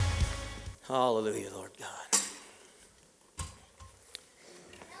Hallelujah, Lord God.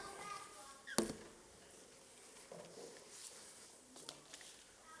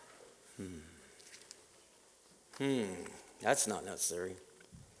 That's not necessary.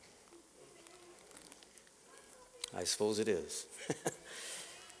 I suppose it is.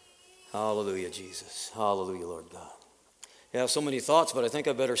 Hallelujah, Jesus. Hallelujah, Lord God. I have so many thoughts, but I think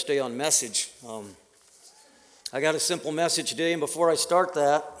I better stay on message. I got a simple message today, and before I start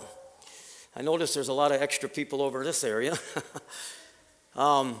that, I noticed there's a lot of extra people over this area.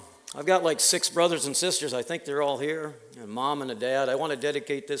 I've got like 6 brothers and sisters. I think they're all here, and mom and a dad. I want to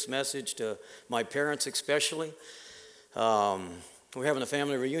dedicate this message to my parents especially. We're having a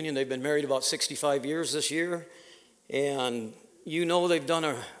family reunion. They've been married about 65 years this year, and you know they've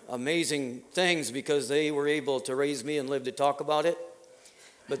done amazing things because they were able to raise me and live to talk about it.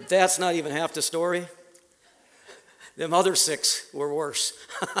 But that's not even half the story. Them other 6 were worse.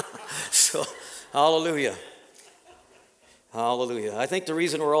 So, hallelujah. Hallelujah. I think the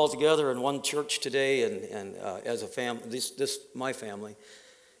reason we're all together in one church today and as a family, this my family,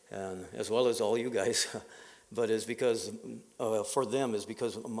 and as well as all you guys, but is because, for them, is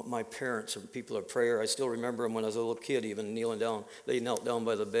because my parents are people of prayer. I still remember them when I was a little kid, even kneeling down. They knelt down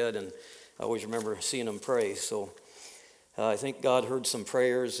by the bed, and I always remember seeing them pray. So I think God heard some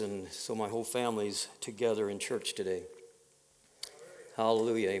prayers, and so my whole family's together in church today.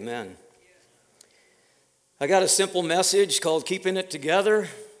 Hallelujah. Amen. I got a simple message called Keeping It Together.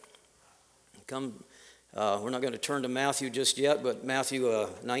 We're not going to turn to Matthew just yet, but Matthew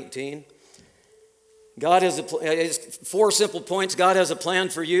 19. God has 4 simple points. God has a plan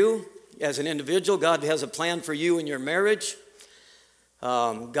for you as an individual. God has a plan for you in your marriage.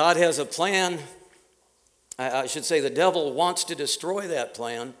 God has a plan. I should say the devil wants to destroy that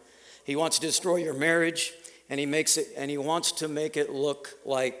plan. He wants to destroy your marriage, and he wants to make it look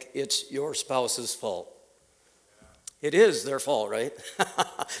like it's your spouse's fault. It is their fault, right?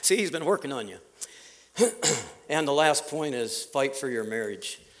 See, he's been working on you. And the last point is fight for your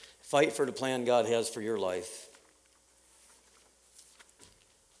marriage. Fight for the plan God has for your life.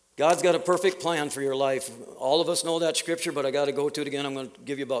 God's got a perfect plan for your life. All of us know that scripture, but I got to go to it again. I'm going to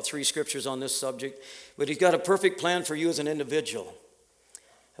give you about 3 scriptures on this subject. But he's got a perfect plan for you as an individual.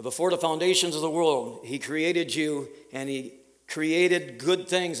 Before the foundations of the world, he created you, and he created good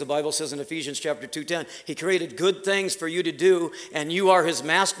things. The Bible says in Ephesians chapter 2:10, he created good things for you to do, and you are his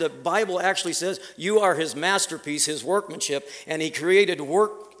master. The Bible actually says you are his masterpiece, his workmanship, and he created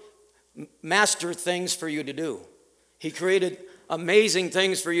master things for you to do. He created amazing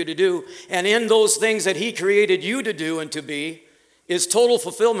things for you to do, and in those things that he created you to do and to be is total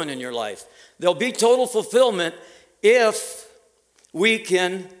fulfillment in your life. There'll be total fulfillment if we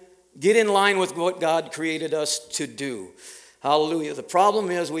can get in line with what God created us to do. Hallelujah. The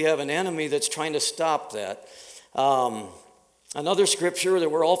problem is we have an enemy that's trying to stop that. Another scripture that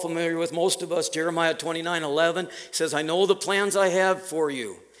we're all familiar with, most of us, Jeremiah 29:11, says, I know the plans I have for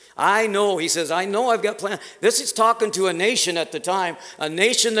you. I know, he says, I know I've got plans. This is talking to a nation at the time, a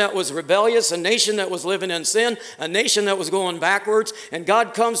nation that was rebellious, a nation that was living in sin, a nation that was going backwards. And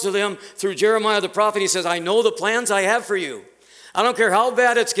God comes to them through Jeremiah the prophet. He says, I know the plans I have for you. I don't care how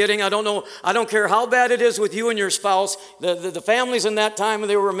bad it's getting. I don't care how bad it is with you and your spouse. The families in that time,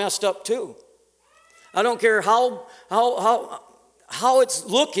 they were messed up too. I don't care how it's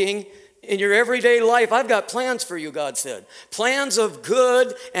looking in your everyday life. I've got plans for you, God said. Plans of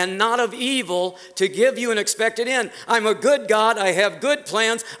good and not of evil to give you an expected end. I'm a good God. I have good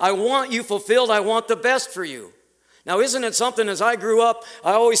plans. I want you fulfilled. I want the best for you. Now, isn't it something, as I grew up,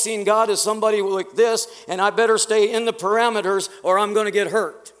 I always seen God as somebody like this, and I better stay in the parameters or I'm going to get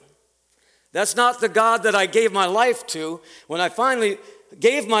hurt. That's not the God that I gave my life to. When I finally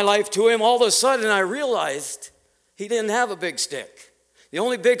gave my life to him, all of a sudden I realized he didn't have a big stick. The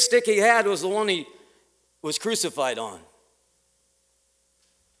only big stick he had was the one he was crucified on.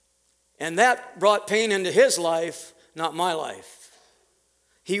 And that brought pain into his life, not my life.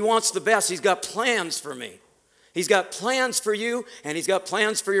 He wants the best. He's got plans for me. He's got plans for you, and he's got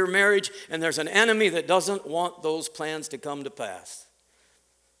plans for your marriage, and there's an enemy that doesn't want those plans to come to pass.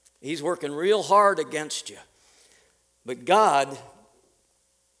 He's working real hard against you. But God,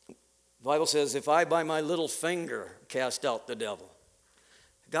 the Bible says, if I by my little finger cast out the devil,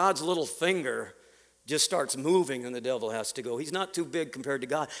 God's little finger just starts moving and the devil has to go. He's not too big compared to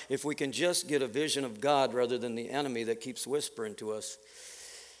God. If we can just get a vision of God rather than the enemy that keeps whispering to us.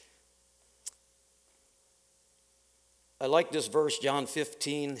 I like this verse, John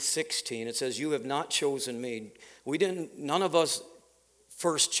 15:16. It says, you have not chosen me. None of us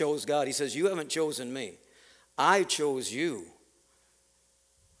first chose God. He says, you haven't chosen me. I chose you.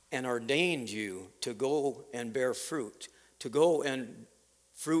 and ordained you to go and bear fruit, to go and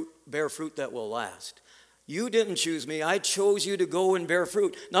bear fruit that will last. You didn't choose me. I chose you to go and bear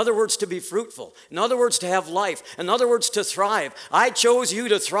fruit. In other words, to be fruitful. In other words, to have life. In other words, to thrive. I chose you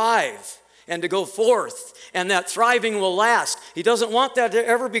to thrive and to go forth, and that thriving will last. He doesn't want that to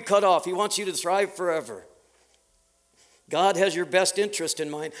ever be cut off. He wants you to thrive forever. God has your best interest in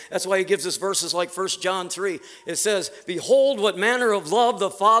mind. That's why he gives us verses like 1 John 3. It says, behold what manner of love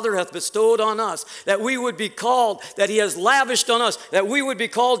the Father hath bestowed on us, that we would be called, that he has lavished on us, that we would be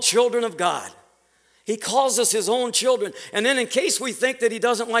called children of God. He calls us his own children. And then in case we think that he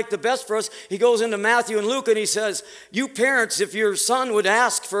doesn't like the best for us, he goes into Matthew and Luke and he says, you parents, if your son would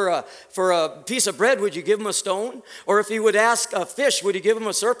ask for a piece of bread, would you give him a stone? Or if he would ask a fish, would you give him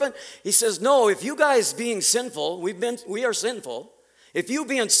a serpent? He says, no, if you guys being sinful, we are sinful. If you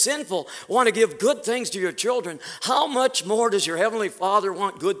being sinful want to give good things to your children, how much more does your heavenly Father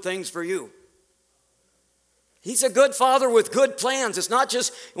want good things for you? He's a good father with good plans. It's not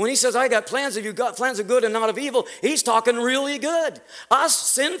just, when he says, I got plans, if you've got plans of good and not of evil, he's talking really good. Us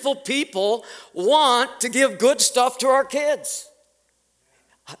sinful people want to give good stuff to our kids.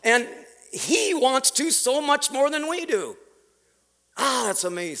 And he wants to so much more than we do. That's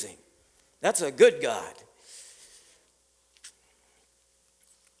amazing. That's a good God.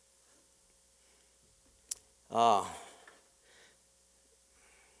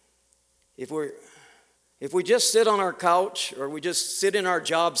 If we just sit on our couch, or we just sit in our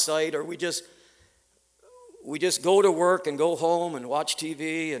job site, or we just go to work and go home and watch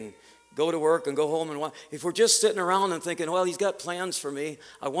TV and go to work and go home and watch, if we're just sitting around and thinking, well, he's got plans for me,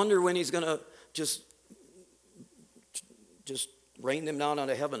 I wonder when he's going to just rain them down out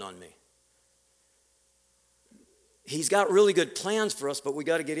of heaven on me. He's got really good plans for us, but we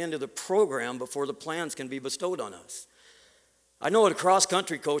got to get into the program before the plans can be bestowed on us. I know a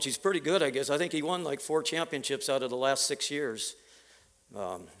cross-country coach, he's pretty good, I guess. I think he won like 4 championships out of the last 6 years.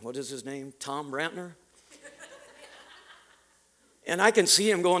 What is his name? Tom Brantner? And I can see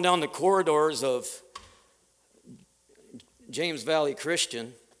him going down the corridors of James Valley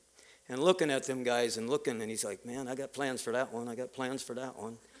Christian and looking at them guys and he's like, man, I got plans for that one. I got plans for that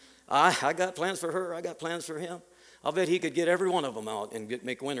one. I got plans for her. I got plans for him. I'll bet he could get every one of them out and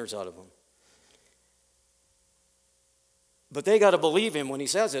make winners out of them. But they got to believe him when he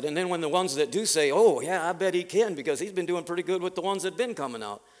says it. And then when the ones that do say, oh, yeah, I bet he can, because he's been doing pretty good with the ones that have been coming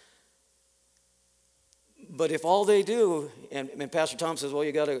out. But if all they do, and Pastor Tom says, well,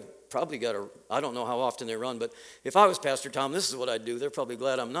 probably got to, I don't know how often they run, but if I was Pastor Tom, this is what I'd do. They're probably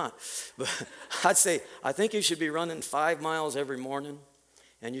glad I'm not. But I'd say, I think you should be running 5 miles every morning,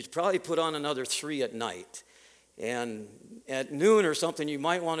 and you'd probably put on another 3 at night. And at noon or something, you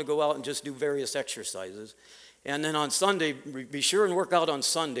might want to go out and just do various exercises. And then on Sunday, be sure and work out on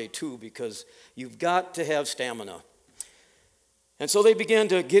Sunday too, because you've got to have stamina. And so they began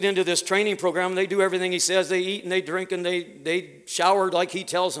to get into this training program. They do everything he says. They eat and they drink and they shower like he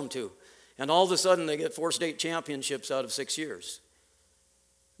tells them to. And all of a sudden, they get 4 state championships out of 6 years.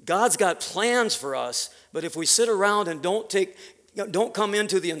 God's got plans for us, but if we sit around and don't come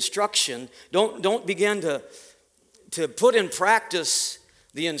into the instruction, don't begin to put in practice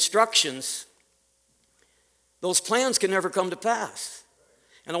the instructions, those plans can never come to pass.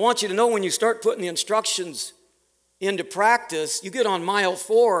 And I want you to know, when you start putting the instructions into practice, you get on mile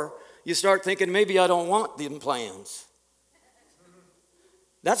 4, you start thinking, maybe I don't want them plans.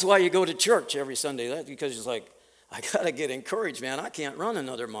 That's why you go to church every Sunday, because it's like, I got to get encouraged, man. I can't run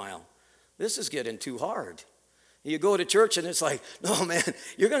another mile. This is getting too hard. You go to church and it's like, no, man,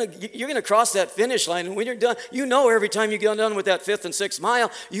 you're gonna cross that finish line, and when you're done, every time you get done with that 5th and 6th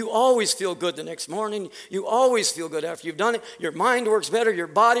mile, you always feel good the next morning. You always feel good after you've done it. Your mind works better, your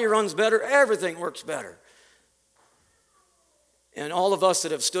body runs better, everything works better. And all of us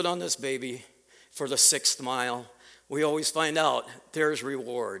that have stood on this baby for the 6th mile, we always find out there's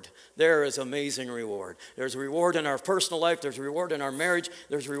reward. There is amazing reward. There's reward in our personal life, there's reward in our marriage,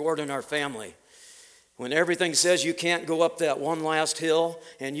 there's reward in our family. When everything says you can't go up that one last hill,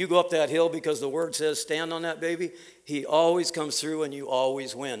 and you go up that hill because the word says stand on that baby, he always comes through and you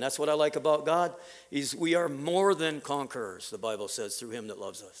always win. That's what I like about God. We are more than conquerors, the Bible says, through him that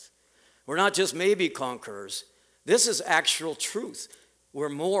loves us. We're not just maybe conquerors. This is actual truth. We're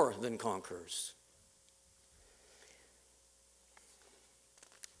more than conquerors.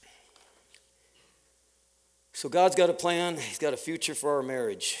 So God's got a plan. He's got a future for our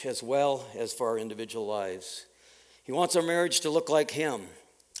marriage as well as for our individual lives. He wants our marriage to look like him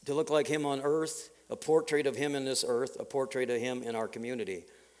on earth, a portrait of him in this earth, a portrait of him in our community.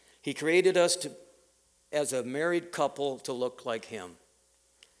 He created us as a married couple to look like him.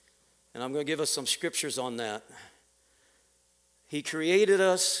 And I'm going to give us some scriptures on that. He created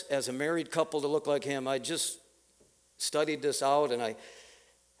us as a married couple to look like him. I just studied this out, and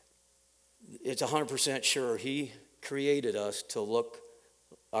it's 100% sure. He created us to look,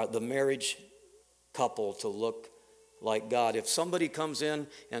 the marriage couple to look like God. If somebody comes in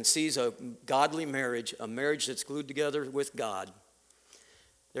and sees a godly marriage, a marriage that's glued together with God,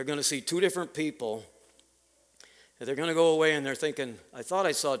 they're going to see two different people. And they're going to go away and they're thinking, I thought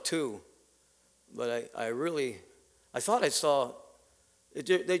I saw two, but I thought I saw,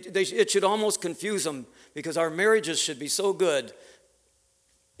 it should almost confuse them, because our marriages should be so good,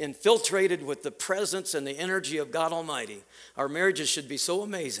 infiltrated with the presence and the energy of God Almighty. Our marriages should be so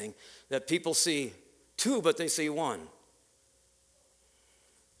amazing that people see two, but they see one.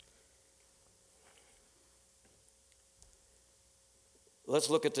 Let's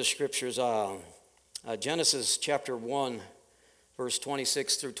look at the scriptures. Genesis chapter 1, verse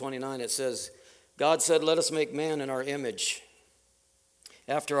 26 through 29, it says, God said, let us make man in our image,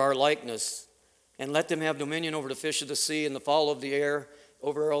 after our likeness, and let them have dominion over the fish of the sea and the fowl of the air,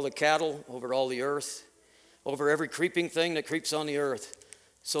 over all the cattle, over all the earth, over every creeping thing that creeps on the earth.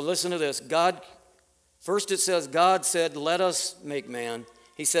 So listen to this. First it says, God said, let us make man.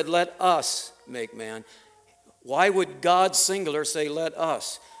 He said, let us make man. Why would God singular say, let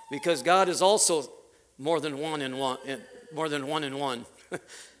us? Because God is also more than one in one.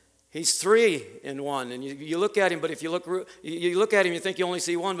 He's three in one. And you look at him, but if you look at him, you think you only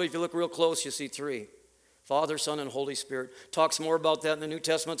see one, but if you look real close, you see three. Father, Son, and Holy Spirit. Talks more about that in the New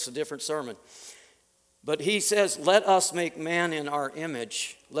Testament. It's a different sermon. But he says, let us make man in our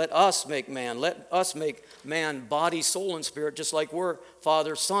image. Let us make man. Let us make man body, soul, and spirit, just like we're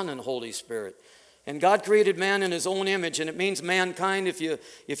Father, Son, and Holy Spirit. And God created man in his own image, and it means mankind. If you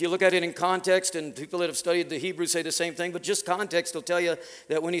look at it in context, and people that have studied the Hebrew say the same thing, but just context will tell you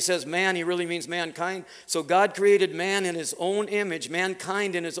that when he says man, he really means mankind. So God created man in his own image,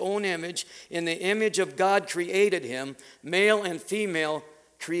 mankind in his own image. In the image of God created him, male and female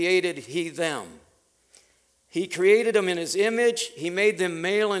created he them. He created them in his image. He made them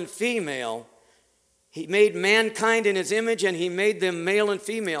male and female. He made mankind in his image, and he made them male and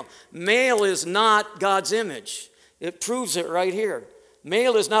female. Male is not God's image. It proves it right here.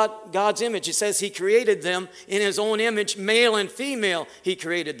 Male is not God's image. It says he created them in his own image. Male and female, he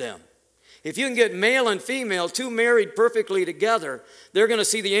created them. If you can get male and female, two married perfectly together, they're going to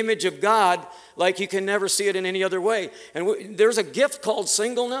see the image of God like you can never see it in any other way. And there's a gift called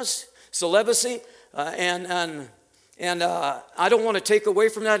singleness, celibacy, And I don't want to take away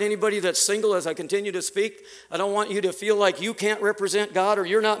from that anybody that's single as I continue to speak. I don't want you to feel like you can't represent God or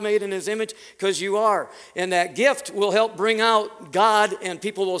you're not made in his image, because you are. And that gift will help bring out God, and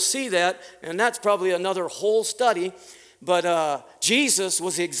people will see that. And that's probably another whole study. But Jesus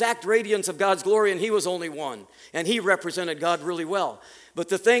was the exact radiance of God's glory, and he was only one. And he represented God really well. But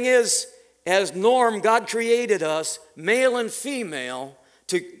the thing is, as norm, God created us, male and female,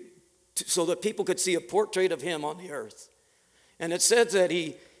 so that people could see a portrait of him on the earth. And it says that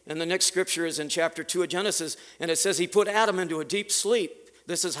and the next scripture is in chapter 2 of Genesis, and it says he put Adam into a deep sleep.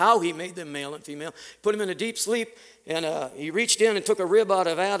 This is how he made them male and female. Put him in a deep sleep, and he reached in and took a rib out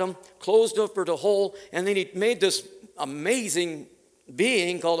of Adam, closed over the hole, and then he made this amazing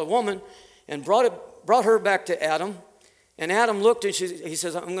being called a woman, and brought her back to Adam. And Adam looked, and he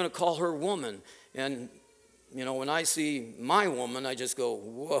says, I'm going to call her woman. And you know, when I see my woman, I just go,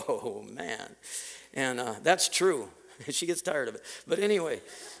 whoa, man. And that's true. She gets tired of it. But anyway,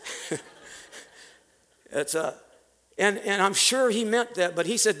 and I'm sure he meant that, but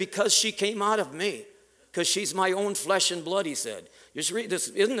he said, because she came out of me, because she's my own flesh and blood, he said. Just read this.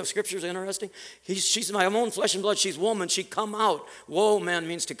 Isn't the scriptures interesting? She's my own flesh and blood. She's woman. She come out. Whoa, man,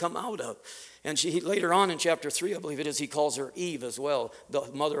 means to come out of. And later on in chapter 3, I believe it is, he calls her Eve as well, the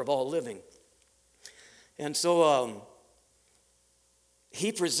mother of all living. And so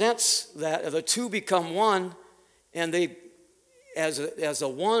he presents that the two become one, and they, as a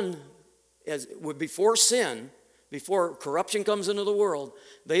one, before sin, before corruption comes into the world,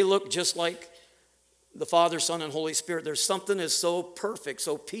 they look just like the Father, Son, and Holy Spirit. There's something that's so perfect,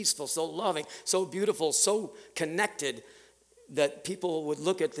 so peaceful, so loving, so beautiful, so connected, that people would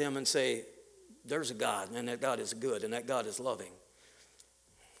look at them and say, there's a God, and that God is good, and that God is loving.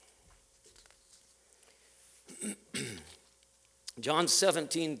 John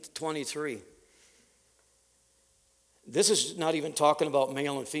 17:23. This is not even talking about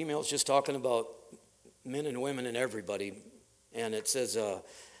male and female. It's just talking about men and women and everybody. And it says,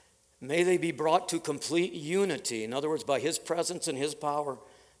 may they be brought to complete unity. In other words, by his presence and his power,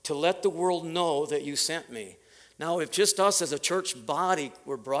 to let the world know that you sent me. Now, if just us as a church body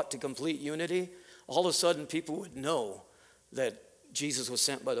were brought to complete unity, all of a sudden people would know that Jesus was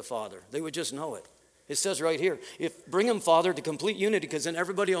sent by the Father. They would just know it. It says right here, bring them, Father, to complete unity, because then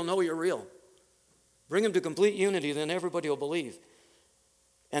everybody will know you're real. Bring them to complete unity, then everybody will believe.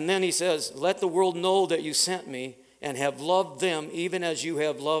 And then he says, let the world know that you sent me and have loved them even as you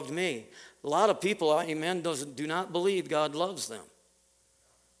have loved me. A lot of people, amen, do not believe God loves them.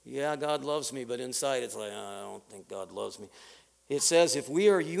 Yeah, God loves me, but inside it's like, I don't think God loves me. It says if we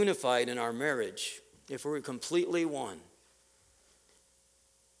are unified in our marriage, if we're completely one,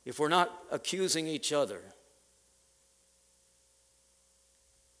 if we're not accusing each other,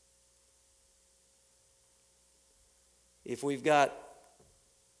 if we've got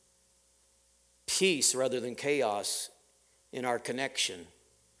peace rather than chaos in our connection,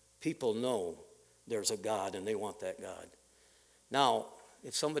 people know there's a God and they want that God. Now,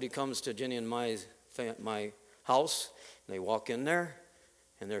 if somebody comes to Jenny and my house, and they walk in there,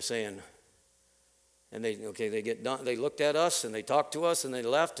 and they're saying, and they get done, they looked at us, and they talked to us, and they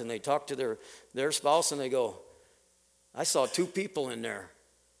left, and they talked to their spouse, and they go, I saw 2 people in there,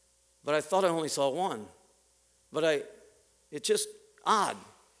 but I thought I only saw 1. But it's just odd,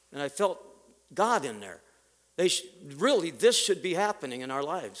 and I felt God in there. Really, this should be happening in our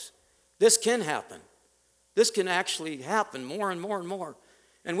lives. This can happen. This can actually happen more and more and more.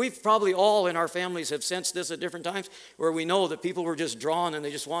 And we've probably all in our families have sensed this at different times, where we know that people were just drawn and they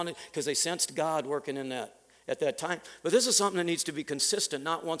just wanted, because they sensed God working in that at that time. But this is something that needs to be consistent,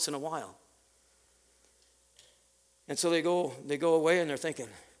 not once in a while. And so they go away and they're thinking,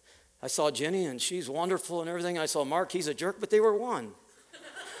 I saw Jenny and she's wonderful and everything. I saw Mark, he's a jerk, but they were one.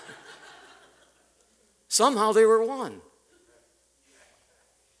 Somehow they were one.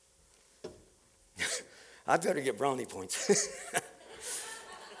 I better get brownie points.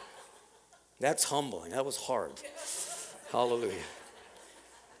 That's humbling. That was hard. Hallelujah.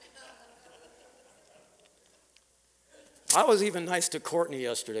 I was even nice to Courtney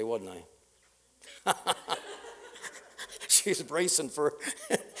yesterday, wasn't I? She was bracing for,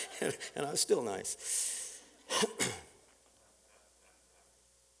 and I was still nice.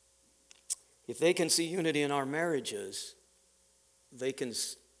 If they can see unity in our marriages, they can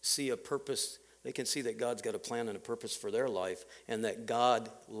see a purpose. They can see that God's got a plan and a purpose for their life, and that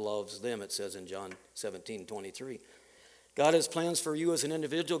God loves them, it says in John 17:23. God has plans for you as an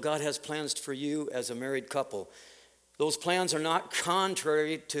individual. God has plans for you as a married couple. Those plans are not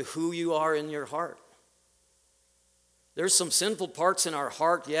contrary to who you are in your heart. There's some sinful parts in our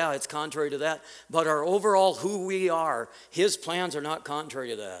heart. Yeah, it's contrary to that. But our overall who we are, His plans are not contrary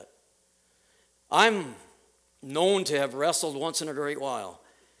to that. I'm known to have wrestled once in a great while.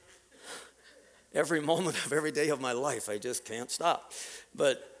 Every moment of every day of my life, I just can't stop.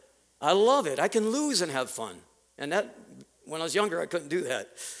 But I love it. I can lose and have fun. And that, when I was younger, I couldn't do that.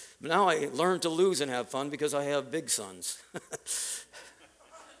 But now I learned to lose and have fun because I have big sons.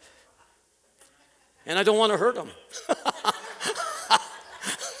 And I don't want to hurt them.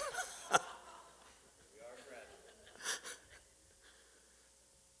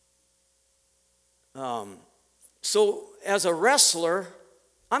 So as a wrestler,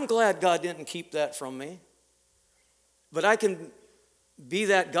 I'm glad God didn't keep that from me. But I can be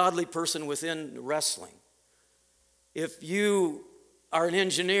that godly person within wrestling. If you are an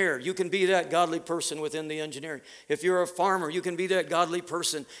engineer, you can be that godly person within the engineering. If you're a farmer, you can be that godly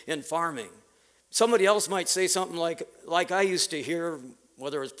person in farming. Somebody else might say something like I used to hear,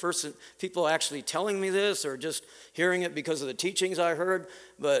 whether it's people actually telling me this or just hearing it because of the teachings I heard,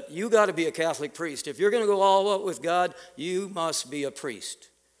 but you got to be a Catholic priest. If you're going to go all out with God, you must be a priest.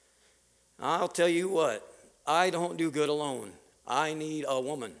 I'll tell you what, I don't do good alone. I need a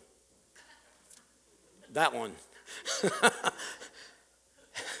woman. That one.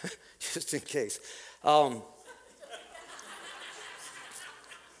 Just in case.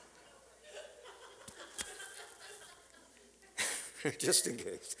 Just in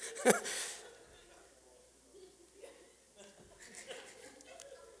case.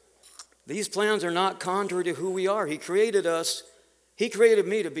 These plans are not contrary to who we are. He created us. He created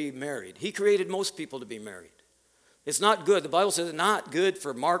me to be married. He created most people to be married. It's not good. The Bible says it's not good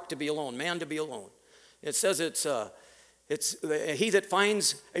for Mark to be alone, man to be alone. It says it's he that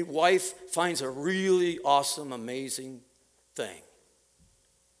finds a wife finds a really awesome, amazing thing.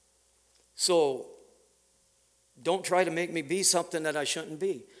 So don't try to make me be something that I shouldn't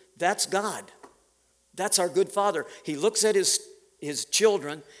be. That's God. That's our good Father. He looks at his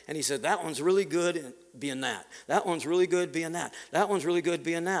children and he said, that one's really good at being that. That one's really good being that. That one's really good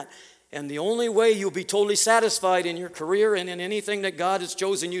being that. And the only way you'll be totally satisfied in your career and in anything that God has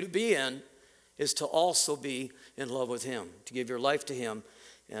chosen you to be in is to also be in love with him, to give your life to him.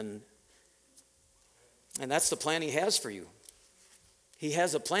 And that's the plan he has for you. He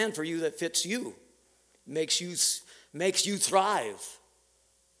has a plan for you that fits you, makes you thrive.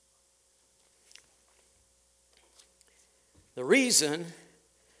 The reason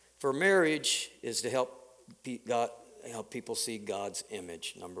for marriage is to help people see God's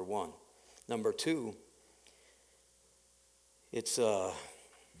image, number one. Number two, it's, let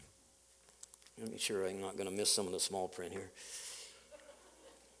me make sure I'm not going to miss some of the small print here.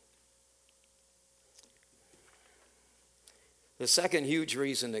 The second huge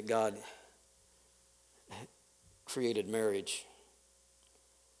reason that God created marriage,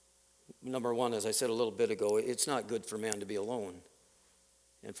 number one, as I said a little bit ago, it's not good for man to be alone.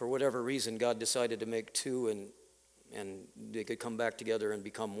 And for whatever reason, God decided to make two and they could come back together and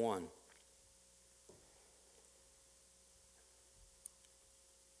become one.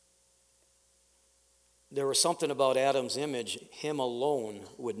 There was something about Adam's image. Him alone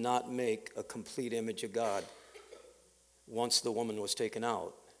would not make a complete image of God once the woman was taken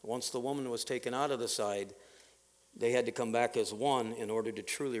out. Once the woman was taken out of the side, they had to come back as one in order to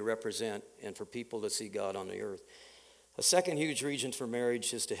truly represent and for people to see God on the earth. A second huge reason for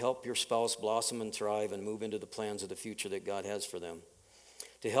marriage is to help your spouse blossom and thrive and move into the plans of the future that God has for them.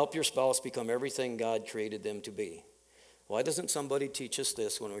 To help your spouse become everything God created them to be. Why doesn't somebody teach us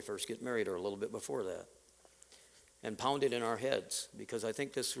this when we first get married or a little bit before that? And pound it in our heads, because I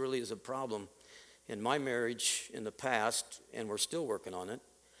think this really is a problem in my marriage in the past, and we're still working on it,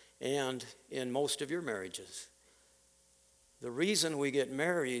 and in most of your marriages. The reason we get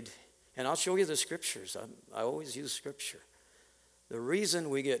married, and I'll show you the scriptures. I always use scripture. The reason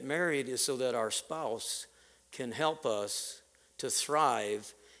we get married is so that our spouse can help us to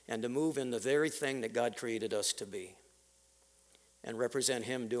thrive and to move in the very thing that God created us to be and represent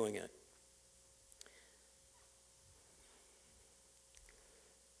him doing it.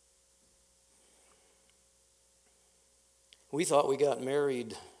 We thought we got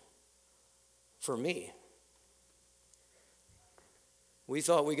married for me. We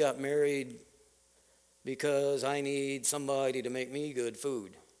thought we got married because I need somebody to make me good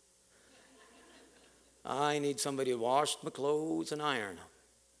food. I need somebody to wash my clothes and iron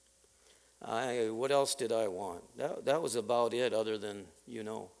them. What else did I want? That was about it, other than,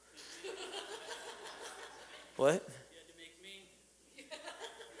 What? You had to make me.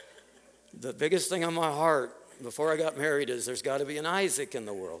 The biggest thing on my heart before I got married is there's got to be an Isaac in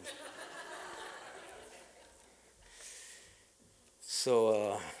the world.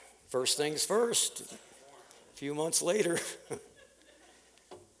 So first things first, a few months later,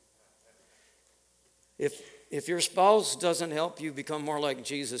 if your spouse doesn't help you become more like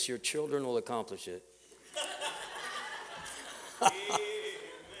Jesus, your children will accomplish it.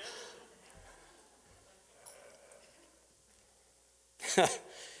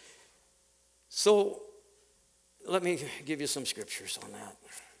 So let me give you some scriptures on that.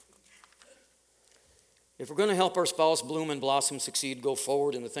 If we're going to help our spouse bloom and blossom, succeed, go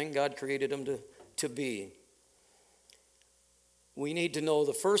forward in the thing God created them to be, we need to know,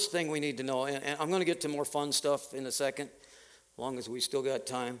 the first thing we need to know, and I'm going to get to more fun stuff in a second, as long as we still got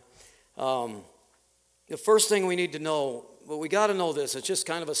time. The first thing we need to know, but we got to know this, it's just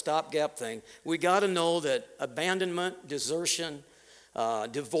kind of a stopgap thing. We got to know that abandonment, desertion,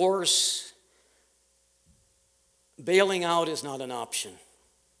 divorce, bailing out is not an option.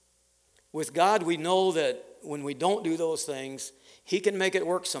 With God, we know that when we don't do those things, he can make it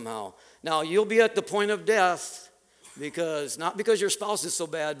work somehow. Now, you'll be at the point of death not because your spouse is so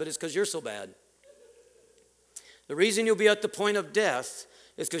bad, but it's because you're so bad. The reason you'll be at the point of death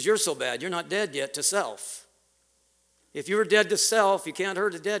is because you're so bad. You're not dead yet to self. If you were dead to self, you can't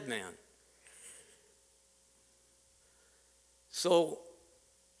hurt a dead man. So,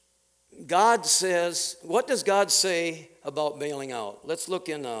 God says, what does God say about bailing out? Let's look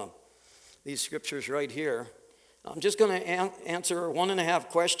in these scriptures right here. I'm just going to answer 1.5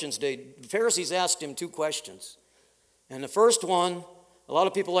 questions today. The Pharisees asked him 2 questions. And the first one, a lot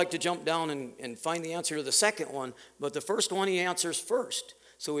of people like to jump down and find the answer to the second one, but the first one he answers first.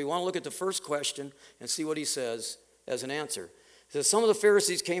 So we want to look at the first question and see what he says as an answer. It says, some of the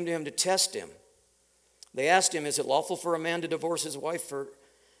Pharisees came to him to test him. They asked him, is it lawful for a man to divorce his wife for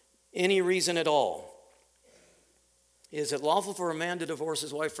any reason at all? Is it lawful for a man to divorce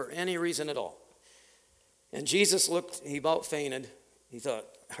his wife for any reason at all? And Jesus looked, he about fainted. He thought,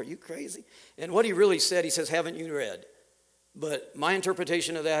 are you crazy? And what he really said, he says, haven't you read? But my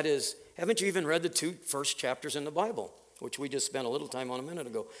interpretation of that is, haven't you even read the 2 first chapters in the Bible, which we just spent a little time on a minute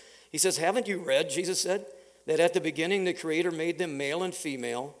ago? He says, haven't you read, Jesus said, that at the beginning the Creator made them male and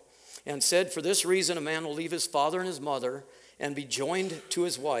female, and said, for this reason a man will leave his father and his mother and be joined to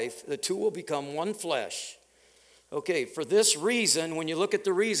his wife. The two will become one flesh. Okay, for this reason, when you look at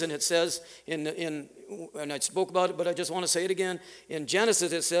the reason, it says and I spoke about it, but I just want to say it again. In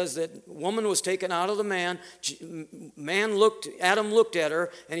Genesis, it says that woman was taken out of the man. Adam looked at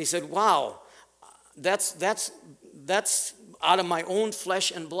her, and he said, wow, that's out of my own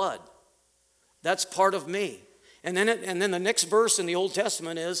flesh and blood. That's part of me. And then the next verse in the Old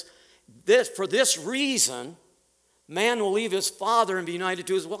Testament is, for this reason, man will leave his father and be united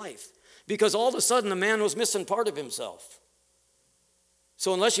to his wife. Because all of a sudden the man was missing part of himself.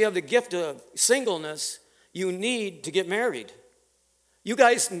 So unless you have the gift of singleness, you need to get married. You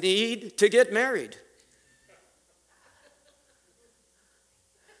guys need to get married.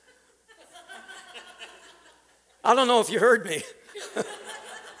 I don't know if you heard me.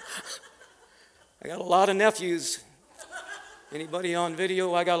 I got a lot of nephews. Anybody on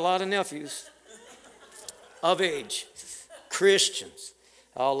video? I got a lot of nephews of age, Christians.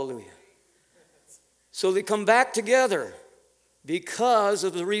 Hallelujah. So they come back together because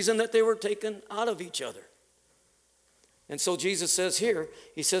of the reason that they were taken out of each other. And so Jesus says here,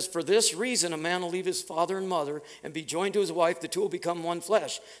 he says, for this reason a man will leave his father and mother and be joined to his wife. The two will become one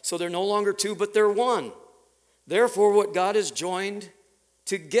flesh. So they're no longer two, but they're one. Therefore, what God has joined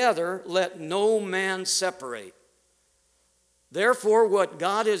together, let no man separate. Therefore, what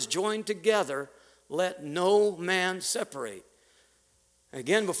God has joined together, let no man separate.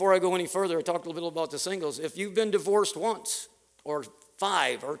 Again, before I go any further, I talked a little bit about the singles. If you've been divorced once or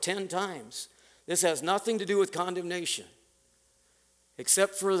 5 or 10 times, this has nothing to do with condemnation.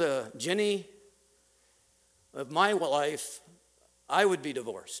 Except for the Jenny of my life, I would be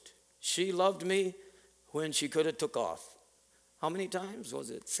divorced. She loved me when she could have took off. How many times? Was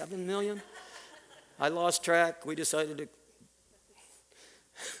it 7 million? I lost track. We decided to...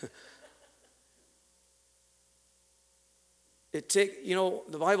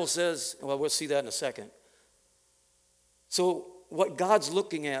 the Bible says, well, we'll see that in a second. So what God's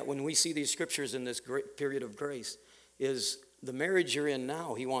looking at when we see these scriptures in this great period of grace is the marriage you're in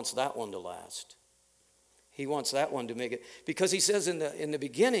now, he wants that one to last. He wants that one to make it. Because he says in the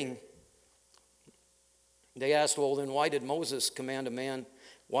beginning, they asked, well, then why did Moses command a man?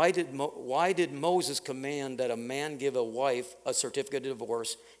 Why did Moses command that a man give a wife a certificate of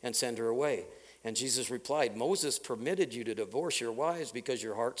divorce and send her away? And Jesus replied, Moses permitted you to divorce your wives because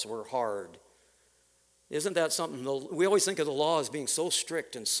your hearts were hard. Isn't that something? We always think of the law as being so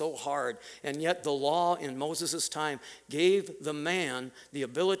strict and so hard, and yet the law in Moses' time gave the man the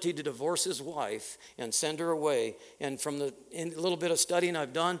ability to divorce his wife and send her away. And from a little bit of studying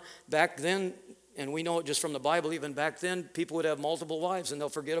I've done, back then, and we know it just from the Bible, even back then, people would have multiple wives and they'll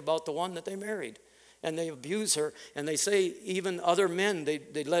forget about the one that they married. And they abuse her, and they say even other men,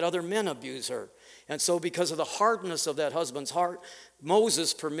 they let other men abuse her. And so because of the hardness of that husband's heart,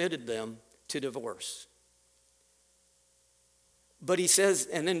 Moses permitted them to divorce. But he says,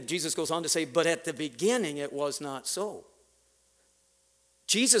 and then Jesus goes on to say, but at the beginning it was not so.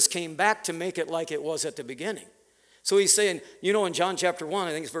 Jesus came back to make it like it was at the beginning. So he's saying, in John chapter 1,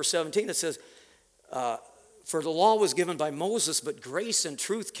 I think it's verse 17, it says, for the law was given by Moses, but grace and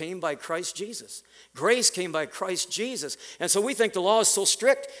truth came by Christ Jesus. Grace came by Christ Jesus. And so we think the law is so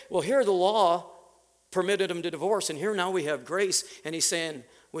strict. Well, here the law permitted him to divorce, and here now we have grace. And he's saying,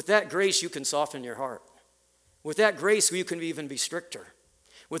 with that grace, you can soften your heart. With that grace, you can even be stricter.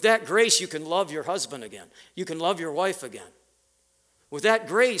 With that grace, you can love your husband again. You can love your wife again. With that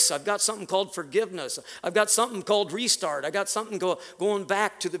grace, I've got something called forgiveness. I've got something called restart. I got something going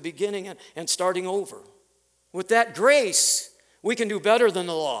back to the beginning and starting over. With that grace, we can do better than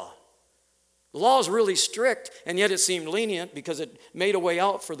the law. The law is really strict, and yet it seemed lenient because it made a way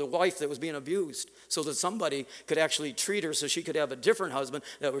out for the wife that was being abused so that somebody could actually treat her so she could have a different husband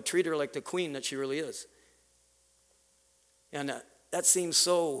that would treat her like the queen that she really is. And that seems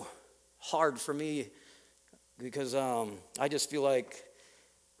so hard for me because I just feel like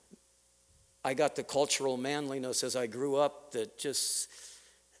I got the cultural manliness as I grew up that's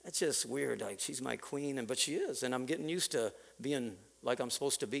just weird. Like, she's my queen, but she is. And I'm getting used to being like I'm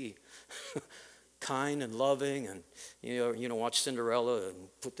supposed to be. Kind and loving and, watch Cinderella and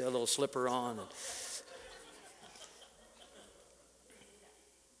put that little slipper on.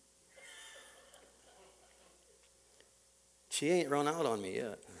 She ain't run out on me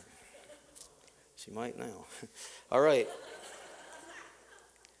yet. She might now. All right.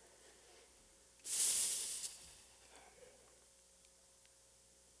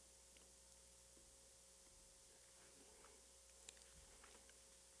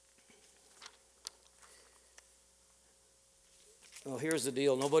 Well, here's the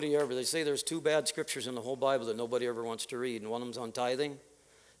deal. They say there's 2 bad scriptures in the whole Bible that nobody ever wants to read, and one of them's on tithing.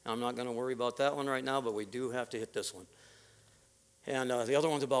 I'm not going to worry about that one right now, but we do have to hit this one. And the other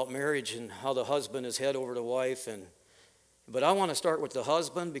one's about marriage and how the husband is head over the wife. But I want to start with the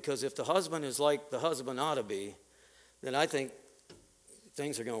husband, because if the husband is like the husband ought to be, then I think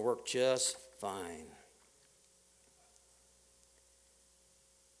things are going to work just fine.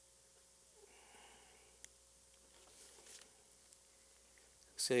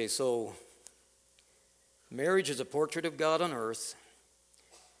 So marriage is a portrait of God on earth.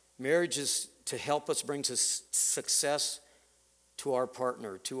 Marriage is to help us bring success to our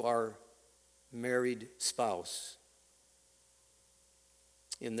partner, to our married spouse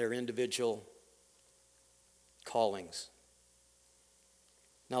in their individual callings.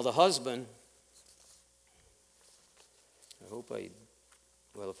 Now the husband, if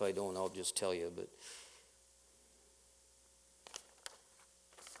I don't, I'll just tell you, but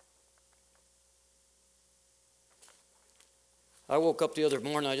I woke up the other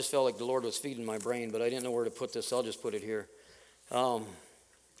morning, I just felt like the Lord was feeding my brain, but I didn't know where to put this, so I'll just put it here. I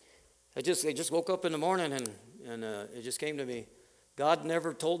just woke up in the morning and it just came to me. God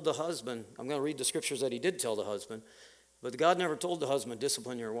never told the husband, I'm going to read the scriptures that he did tell the husband, but God never told the husband,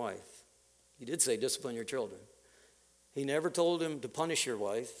 discipline your wife. He did say, discipline your children. He never told him to punish your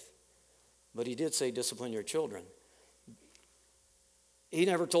wife, but he did say, discipline your children. He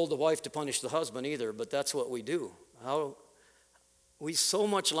never told the wife to punish the husband either, but that's what we do. We so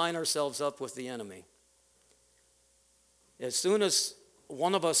much line ourselves up with the enemy. As soon as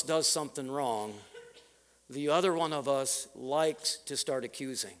one of us does something wrong, the other one of us likes to start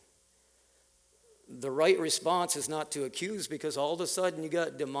accusing. The right response is not to accuse, because all of a sudden you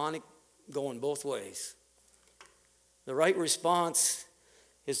got demonic going both ways. The right response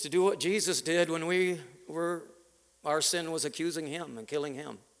is to do what Jesus did when our sin was accusing him and killing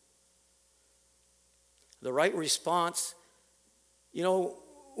him. The right response,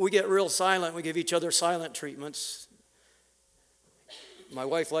 we get real silent. We give each other silent treatments. My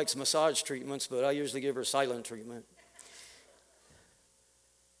wife likes massage treatments, but I usually give her silent treatment.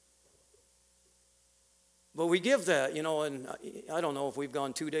 But we give that, and I don't know if we've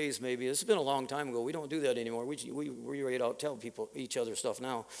gone 2 days maybe. It's been a long time ago. We don't do that anymore. We rate out, tell each other stuff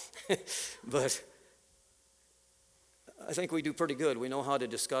now. But I think we do pretty good. We know how to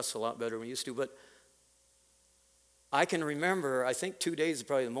discuss a lot better than we used to. But I can remember, I think 2 days is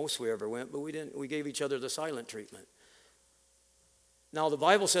probably the most we ever went, but we gave each other the silent treatment. Now the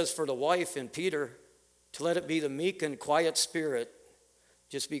Bible says for the wife in Peter to let it be the meek and quiet spirit.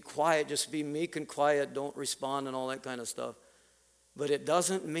 Just be quiet, just be meek and quiet, don't respond and all that kind of stuff. But it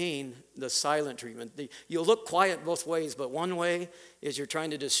doesn't mean the silent treatment. You'll look quiet both ways, but one way is you're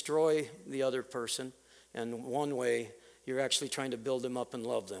trying to destroy the other person, and one way you're actually trying to build them up and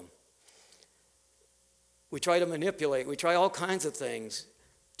love them. We try to manipulate. We try all kinds of things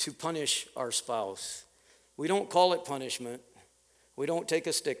to punish our spouse. We don't call it punishment. We don't take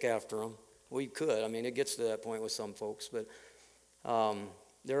a stick after them. We could. It gets to that point with some folks. But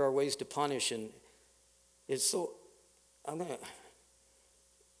there are ways to punish. And it's so...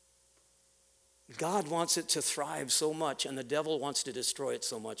 God wants it to thrive so much, and the devil wants to destroy it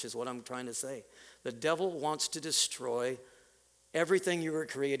so much, is what I'm trying to say. The devil wants to destroy everything you were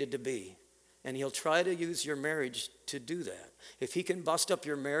created to be. And he'll try to use your marriage to do that. If he can bust up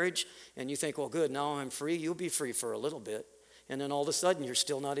your marriage and you think, well, good, now I'm free, you'll be free for a little bit. And then all of a sudden, you're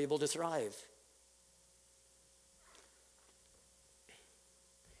still not able to thrive.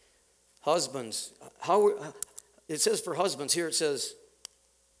 Husbands, it says for husbands here, it says,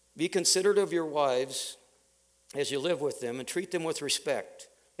 be considerate of your wives as you live with them, and treat them with respect,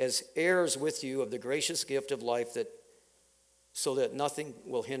 as heirs with you of the gracious gift of life, so that nothing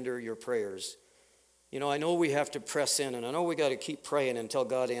will hinder your prayers. I know we have to press in, and I know we got to keep praying until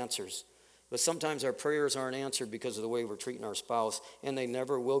God answers. But sometimes our prayers aren't answered because of the way we're treating our spouse, and they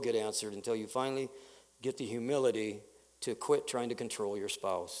never will get answered until you finally get the humility to quit trying to control your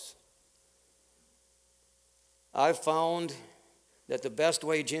spouse. I've found that the best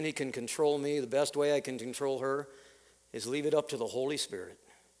way Jenny can control me, the best way I can control her, is leave it up to the Holy Spirit.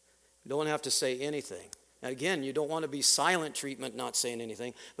 You don't have to say anything. Again, you don't want to be silent treatment, not saying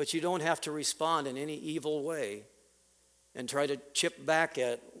anything, but you don't have to respond in any evil way and try to chip back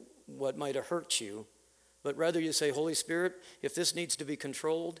at what might have hurt you, but rather you say, Holy Spirit, if this needs to be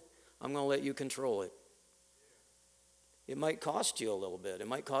controlled, I'm going to let you control it. It might cost you a little bit. It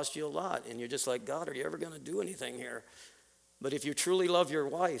might cost you a lot, and you're just like, God, are you ever going to do anything here? But if you truly love your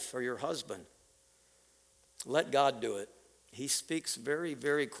wife or your husband, let God do it. He speaks very,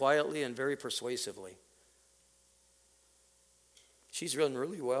 very quietly and very persuasively. She's run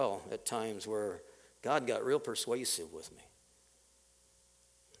really well at times where God got real persuasive with me.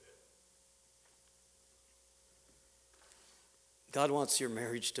 God wants your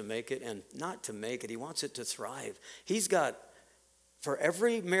marriage to make it, and not to make it. He wants it to thrive. He's got, for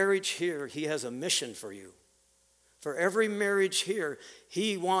every marriage here, he has a mission for you. For every marriage here,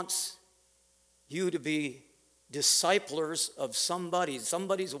 he wants you to be disciplers of somebody.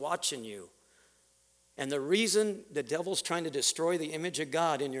 Somebody's watching you. And the reason the devil's trying to destroy the image of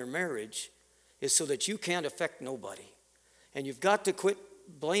God in your marriage is so that you can't affect nobody. And you've got to quit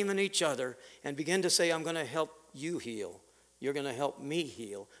blaming each other and begin to say, I'm going to help you heal. You're going to help me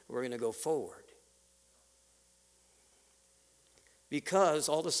heal. We're going to go forward. Because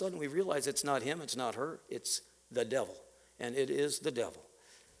all of a sudden we realize it's not him, it's not her, it's the devil. And it is the devil.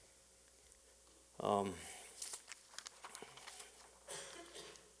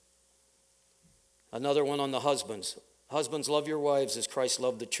 Another one on the husbands. Husbands, love your wives as Christ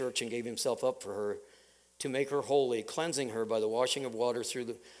loved the church and gave himself up for her to make her holy, cleansing her by the washing of water through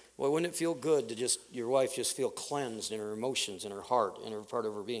the... Well, wouldn't it feel good to your wife just feel cleansed in her emotions, in her heart, in her part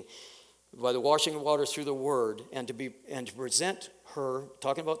of her being? By the washing of water through the word, and to present her,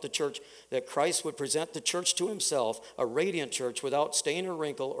 talking about the church, that Christ would present the church to himself, a radiant church without stain or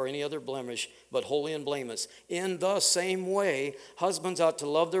wrinkle or any other blemish, but holy and blameless. In the same way, husbands ought to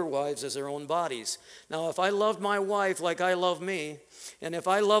love their wives as their own bodies. Now, if I loved my wife like I love me, and if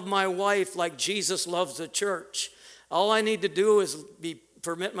I love my wife like Jesus loves the church, all I need to do is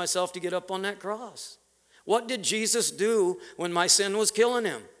permit myself to get up on that cross. What did Jesus do when my sin was killing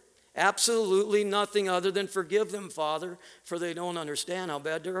him? Absolutely nothing other than forgive them, Father, for they don't understand how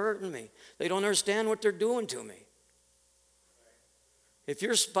bad they're hurting me. They don't understand what they're doing to me. If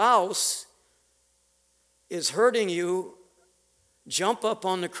your spouse is hurting you, jump up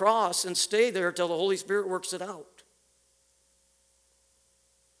on the cross and stay there till the Holy Spirit works it out.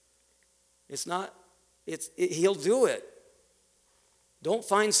 He'll do it. Don't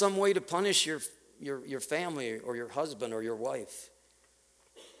find some way to punish your family or your husband or your wife.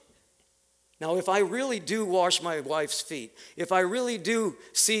 Now, if I really do wash my wife's feet, if I really do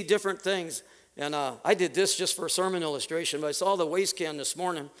see different things, and I did this just for a sermon illustration, but I saw the waste can this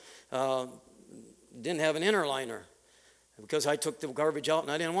morning, didn't have an inner liner because I took the garbage out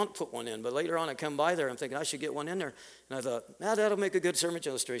and I didn't want to put one in. But later on I come by there, I'm thinking I should get one in there. And I thought, that'll make a good sermon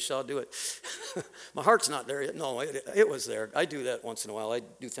illustration, so I'll do it. My heart's not there yet. No, it was there. I do that once in a while. I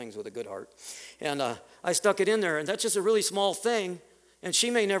do things with a good heart. And I stuck it in there, and that's just a really small thing. And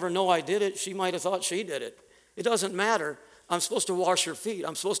she may never know I did it. She might have thought she did it. It doesn't matter. I'm supposed to wash her feet.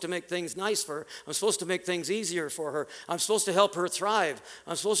 I'm supposed to make things nice for her. I'm supposed to make things easier for her. I'm supposed to help her thrive.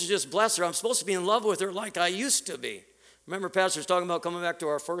 I'm supposed to just bless her. I'm supposed to be in love with her like I used to be. Remember Pastor's talking about coming back to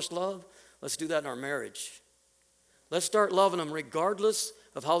our first love? Let's do that in our marriage. Let's start loving them regardless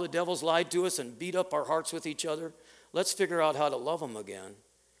of how the devil's lied to us and beat up our hearts with each other. Let's figure out how to love them again,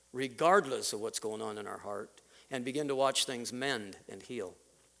 regardless of what's going on in our heart, and begin to watch things mend and heal.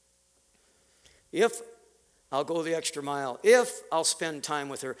 If I'll go the extra mile, if I'll spend time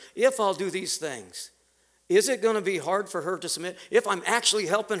with her, if I'll do these things, is it going to be hard for her to submit? If I'm actually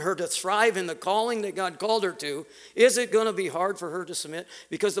helping her to thrive in the calling that God called her to, is it going to be hard for her to submit?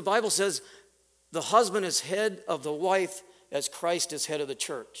 Because the Bible says the husband is head of the wife as Christ is head of the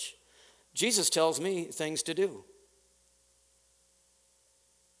church. Jesus tells me things to do.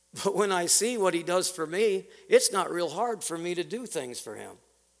 But when I see what he does for me, it's not real hard for me to do things for him.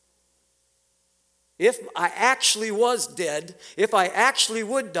 If I actually was dead, if I actually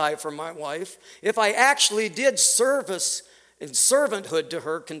would die for my wife, if I actually did service and servanthood to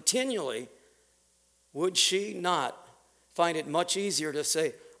her continually, would she not find it much easier to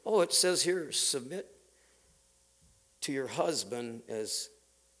say, oh, it says here, submit to your husband as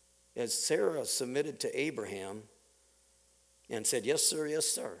Sarah submitted to Abraham and said, yes, sir, yes,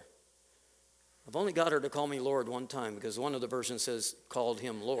 sir. I've only got her to call me Lord one time because one of the versions says called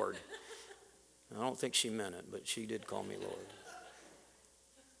him Lord. I don't think she meant it, but she did call me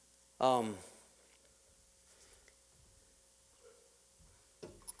Lord.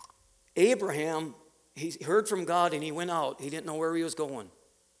 Abraham, he heard from God and he went out. He didn't know where he was going.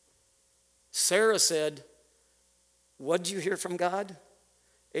 Sarah said, what did you hear from God?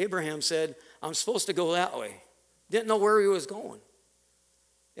 Abraham said, I'm supposed to go that way. Didn't know where he was going.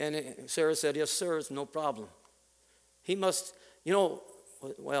 And Sarah said, yes, sir, it's no problem. He must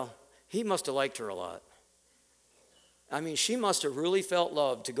have liked her a lot. I mean, she must have really felt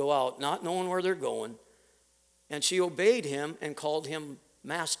loved to go out, not knowing where they're going. And she obeyed him and called him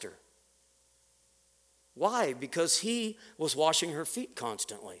master. Why? Because he was washing her feet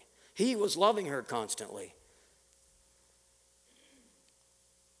constantly. He was loving her constantly.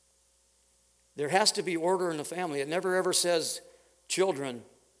 There has to be order in the family. It never ever says children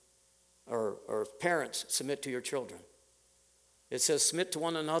or parents submit to your children. It says submit to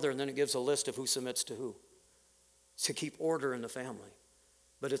one another, and then it gives a list of who submits to who. To keep order in the family.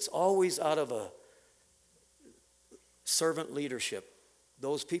 But it's always out of a servant leadership.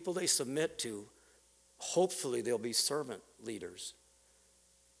 Those people they submit to, hopefully they'll be servant leaders.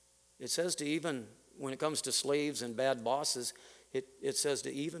 It says to even, when it comes to slaves and bad bosses, it says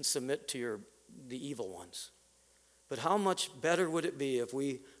to even submit to the evil ones. But how much better would it be if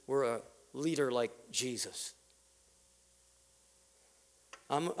we were a leader like Jesus?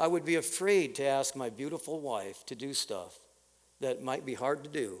 I would be afraid to ask my beautiful wife to do stuff that might be hard to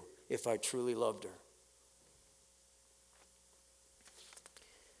do if I truly loved her.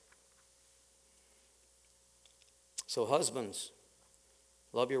 So husbands,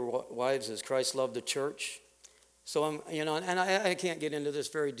 love your wives as Christ loved the church. So I can't get into this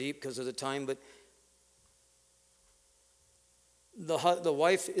very deep because of the time, but the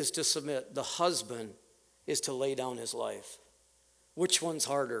wife is to submit. The husband is to lay down his life. Which one's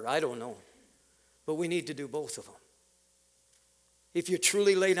harder? I don't know. But we need to do both of them. If you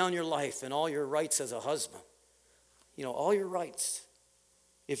truly lay down your life and all your rights as a husband, all your rights.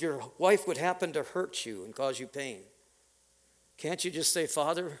 If your wife would happen to hurt you and cause you pain, can't you just say,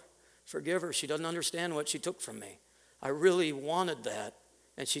 Father, forgive her. She doesn't understand what she took from me. I really wanted that,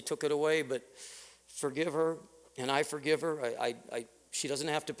 and she took it away, but forgive her, and I forgive her. She doesn't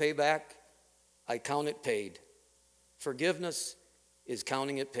have to pay back. I count it paid. Forgiveness is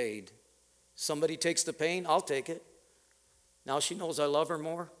counting it paid. Somebody takes the pain, I'll take it. Now she knows I love her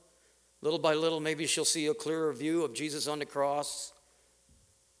more. Little by little, maybe she'll see a clearer view of Jesus on the cross.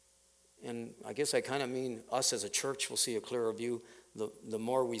 And I guess I kind of mean us as a church will see a clearer view the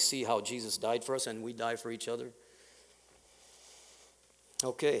more we see how Jesus died for us and we die for each other.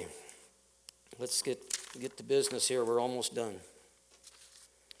 Okay, let's get to business here. We're almost done.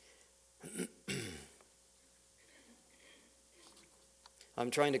 I'm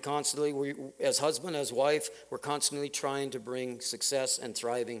trying to constantly, as husband, as wife, we're constantly trying to bring success and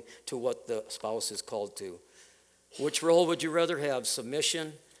thriving to what the spouse is called to. Which role would you rather have,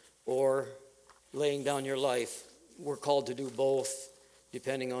 submission or laying down your life? We're called to do both,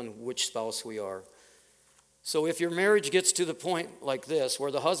 depending on which spouse we are. So if your marriage gets to the point like this, where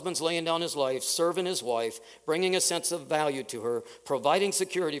the husband's laying down his life, serving his wife, bringing a sense of value to her, providing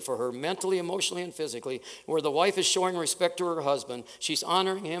security for her mentally, emotionally, and physically, where the wife is showing respect to her husband, she's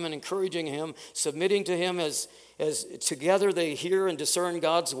honoring him and encouraging him, submitting to him as together they hear and discern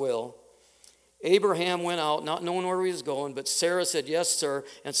God's will. Abraham went out not knowing where he was going, but Sarah said, yes, sir.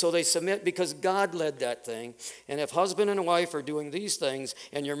 And so they submit because God led that thing. And if husband and wife are doing these things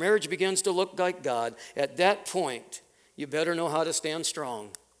and your marriage begins to look like God, at that point, you better know how to stand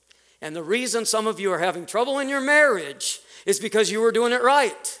strong. And the reason some of you are having trouble in your marriage is because you were doing it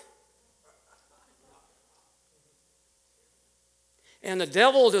right. And the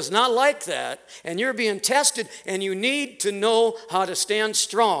devil does not like that. And you're being tested, and you need to know how to stand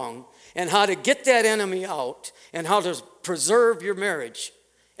strong and how to get that enemy out, and how to preserve your marriage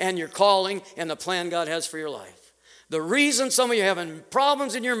and your calling and the plan God has for your life. The reason some of you are having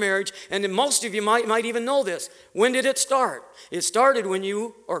problems in your marriage, and most of you might even know this, when did it start? It started when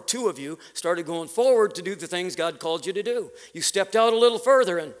you, or two of you, started going forward to do the things God called you to do. You stepped out a little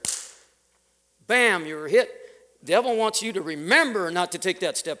further and bam, you were hit. The devil wants you to remember not to take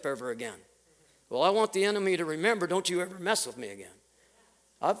that step ever again. Well, I want the enemy to remember, don't you ever mess with me again.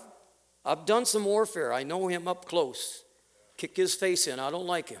 I've done some warfare. I know him up close. Kick his face in. I don't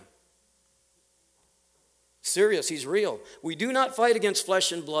like him. Serious, he's real. We do not fight against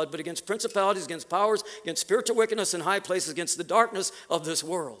flesh and blood, but against principalities, against powers, against spiritual wickedness in high places, against the darkness of this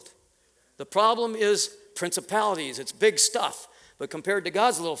world. The problem is principalities. It's big stuff. But compared to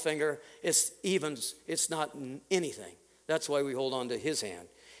God's little finger, it's not anything. That's why we hold on to his hand.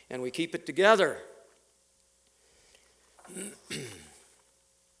 And we keep it together.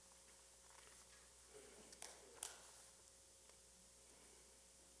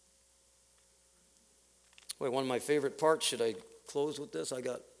 Wait, one of my favorite parts, should I close with this? I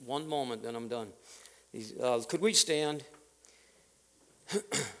got one moment, then I'm done. Could we stand?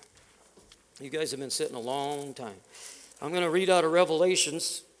 You guys have been sitting a long time. I'm going to read out of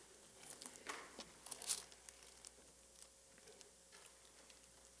Revelations.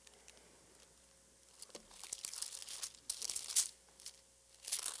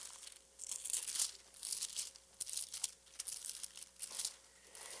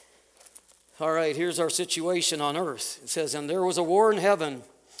 All right, here's our situation on earth. It says, and there was a war in heaven.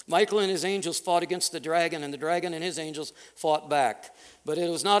 Michael and his angels fought against the dragon, and the dragon and his angels fought back. But he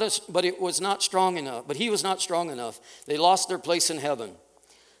was not strong enough. They lost their place in heaven.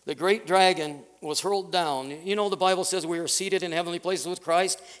 The great dragon was hurled down. You know, the Bible says we are seated in heavenly places with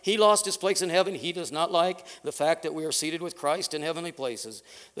Christ. He lost his place in heaven. He does not like the fact that we are seated with Christ in heavenly places.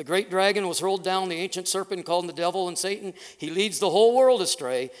 The great dragon was hurled down, the ancient serpent called the devil and Satan. He leads the whole world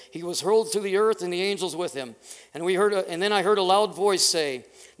astray. He was hurled to the earth and the angels with him. And then I heard a loud voice say,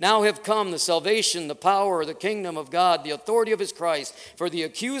 "Now have come the salvation, the power, the kingdom of God, the authority of his Christ. For the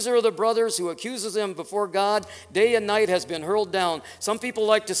accuser of the brothers who accuses them before God day and night has been hurled down." Some people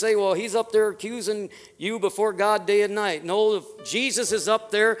like to say, well, he's up there accusing you before God day and night. No, Jesus is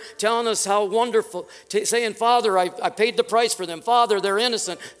up there telling us how wonderful, saying, "Father, I paid the price for them. Father, they're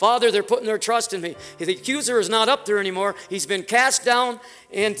innocent. Father, they're putting their trust in me." The accuser is not up there anymore. He's been cast down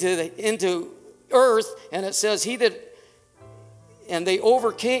into earth, and it says and they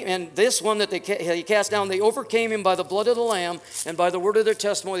overcame, and this one that he cast down, they overcame him by the blood of the Lamb and by the word of their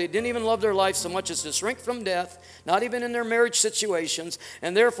testimony. They didn't even love their life so much as to shrink from death, not even in their marriage situations,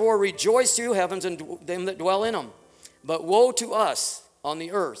 and therefore rejoice to you heavens and them that dwell in them. But woe to us on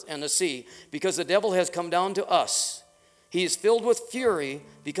the earth and the sea, because the devil has come down to us. He is filled with fury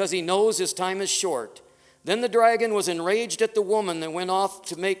because he knows his time is short. Then the dragon was enraged at the woman and went off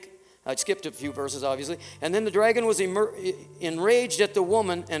to make, I skipped a few verses, obviously. And then the dragon was enraged at the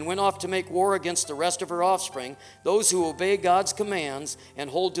woman and went off to make war against the rest of her offspring, those who obey God's commands and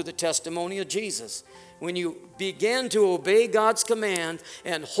hold to the testimony of Jesus. When you begin to obey God's command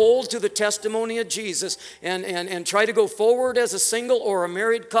and hold to the testimony of Jesus and try to go forward as a single or a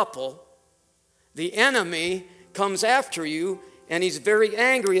married couple, the enemy comes after you, and he's very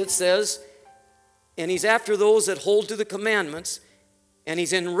angry, it says, and he's after those that hold to the commandments. And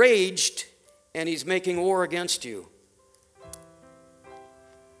he's enraged, and he's making war against you.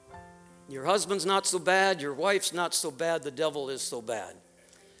 Your husband's not so bad, your wife's not so bad, the devil is so bad.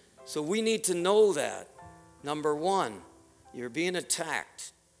 So we need to know that. Number one, you're being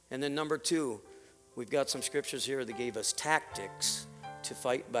attacked. And then number two, we've got some scriptures here that gave us tactics to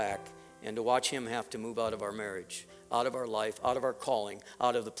fight back and to watch him have to move out of our marriage, out of our life, out of our calling,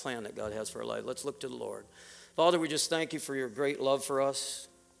 out of the plan that God has for our life. Let's look to the Lord. Father, we just thank you for your great love for us.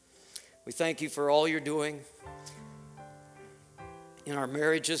 We thank you for all you're doing in our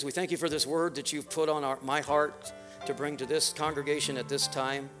marriages. We thank you for this word that you've put on my heart to bring to this congregation at this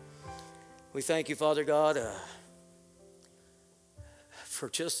time. We thank you, Father God, for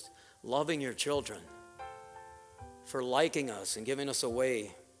just loving your children, for liking us and giving us a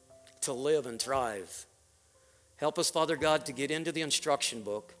way to live and thrive. Help us, Father God, to get into the instruction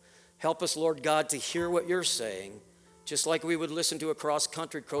book. Help us, Lord God, to hear what you're saying, just like we would listen to a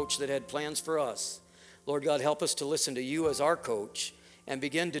cross-country coach that had plans for us. Lord God, help us to listen to you as our coach and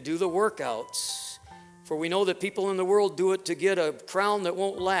begin to do the workouts. For we know that people in the world do it to get a crown that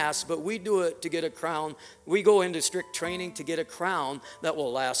won't last, but we do it to get a crown. We go into strict training to get a crown that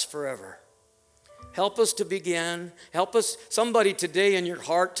will last forever. Help us to begin. Help us, somebody today in your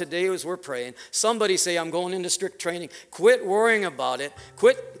heart, today as we're praying, somebody say, "I'm going into strict training." Quit worrying about it.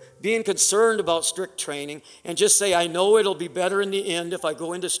 Quit being concerned about strict training, and just say, "I know it'll be better in the end if I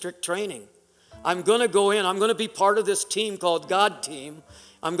go into strict training. I'm going to go in. I'm going to be part of this team called God Team.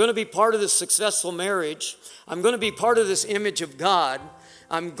 I'm going to be part of this successful marriage. I'm going to be part of this image of God.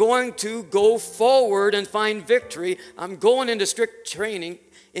 I'm going to go forward and find victory. I'm going into strict training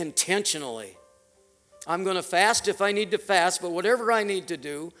intentionally. I'm going to fast if I need to fast, but whatever I need to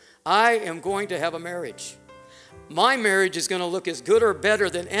do, I am going to have a marriage. My marriage is going to look as good or better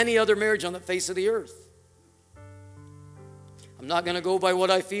than any other marriage on the face of the earth. I'm not going to go by what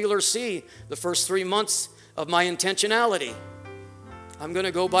I feel or see the first 3 months of my intentionality. I'm going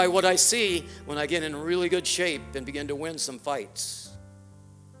to go by what I see when I get in really good shape and begin to win some fights.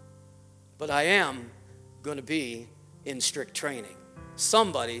 But I am going to be in strict training.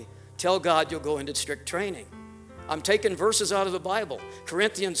 Somebody tell God you'll go into strict training. I'm taking verses out of the Bible.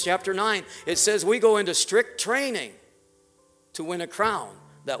 Corinthians chapter 9, it says we go into strict training to win a crown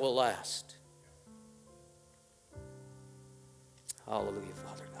that will last. Hallelujah,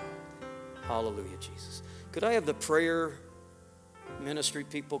 Father God. Hallelujah, Jesus. Could I have the prayer ministry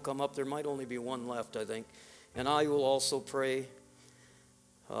people come up? There might only be one left, I think. And I will also pray.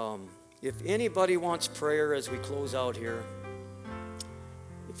 If anybody wants prayer as we close out here,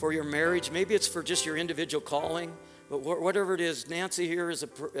 for your marriage, maybe it's for just your individual calling, but whatever it is, Nancy here is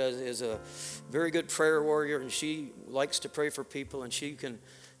a very good prayer warrior, and she likes to pray for people, and she can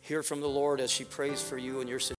hear from the Lord as she prays for you and your situation.